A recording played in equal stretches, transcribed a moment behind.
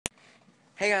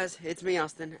Hey guys, it's me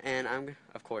Austin, and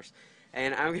of course,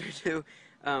 and I'm gonna do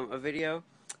a video,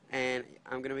 and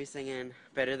I'm gonna be singing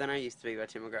 "Better Than I Used to Be" by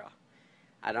Tim McGraw.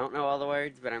 I don't know all the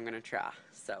words, but I'm gonna try.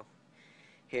 So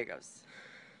here goes.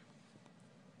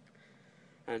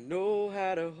 I know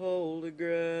how to hold a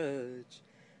grudge.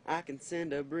 I can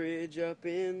send a bridge up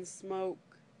in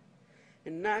smoke,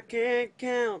 and I can't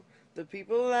count the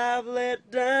people I've let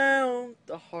down,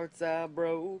 the hearts I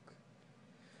broke.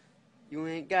 You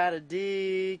ain't gotta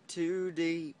dig too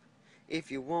deep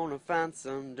if you wanna find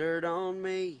some dirt on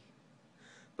me.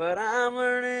 But I'm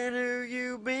learning who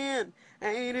you been,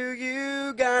 ain't who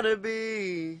you gotta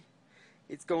be.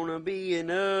 It's gonna be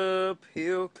an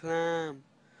uphill climb.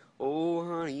 Oh,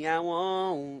 honey, I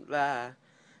won't lie.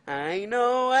 I ain't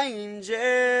no angel.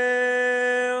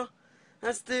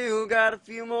 I still got a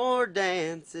few more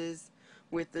dances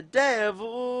with the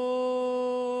devil.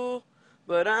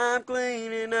 But I'm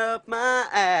cleaning up my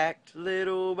act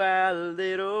little by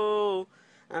little.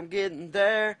 I'm getting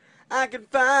there. I can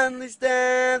finally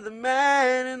stand the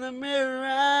man in the mirror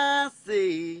I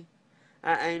see.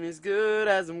 I ain't as good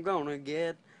as I'm gonna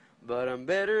get, but I'm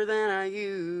better than I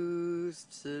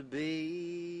used to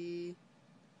be.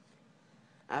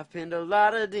 I've pinned a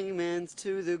lot of demons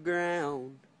to the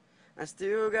ground. I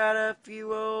still got a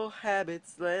few old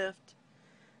habits left,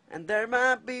 and there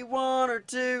might be one or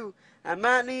two I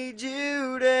might need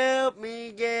you to help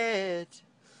me get.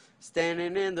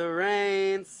 Standing in the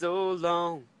rain so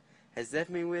long has left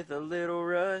me with a little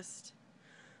rust.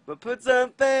 But put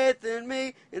some faith in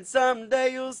me, and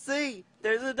someday you'll see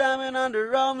there's a diamond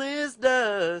under all this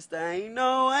dust. I ain't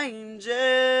no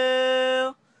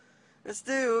angel. I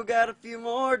still got a few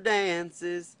more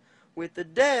dances with the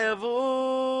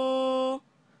devil.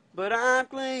 But I'm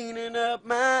cleaning up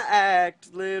my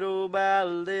act little by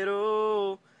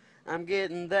little. I'm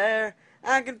getting there.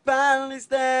 I can finally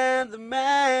stand the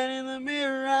man in the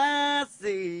mirror I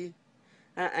see.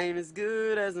 I ain't as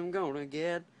good as I'm gonna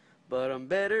get, but I'm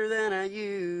better than I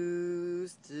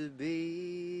used to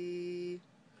be.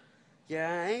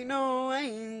 Yeah, I ain't no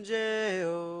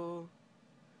angel.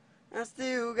 I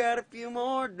still got a few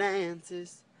more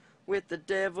dances with the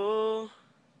devil.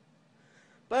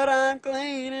 But I'm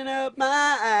cleaning up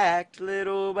my act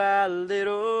little by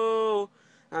little.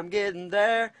 I'm getting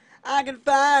there. I can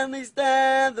finally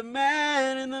stand the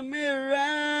man in the mirror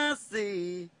I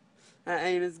see. I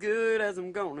ain't as good as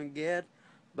I'm gonna get,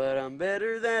 but I'm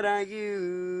better than I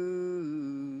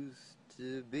used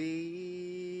to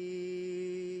be.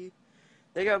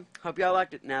 There you go. Hope y'all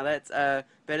liked it. Now that's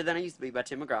Better Than I Used to Be by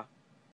Tim McGraw.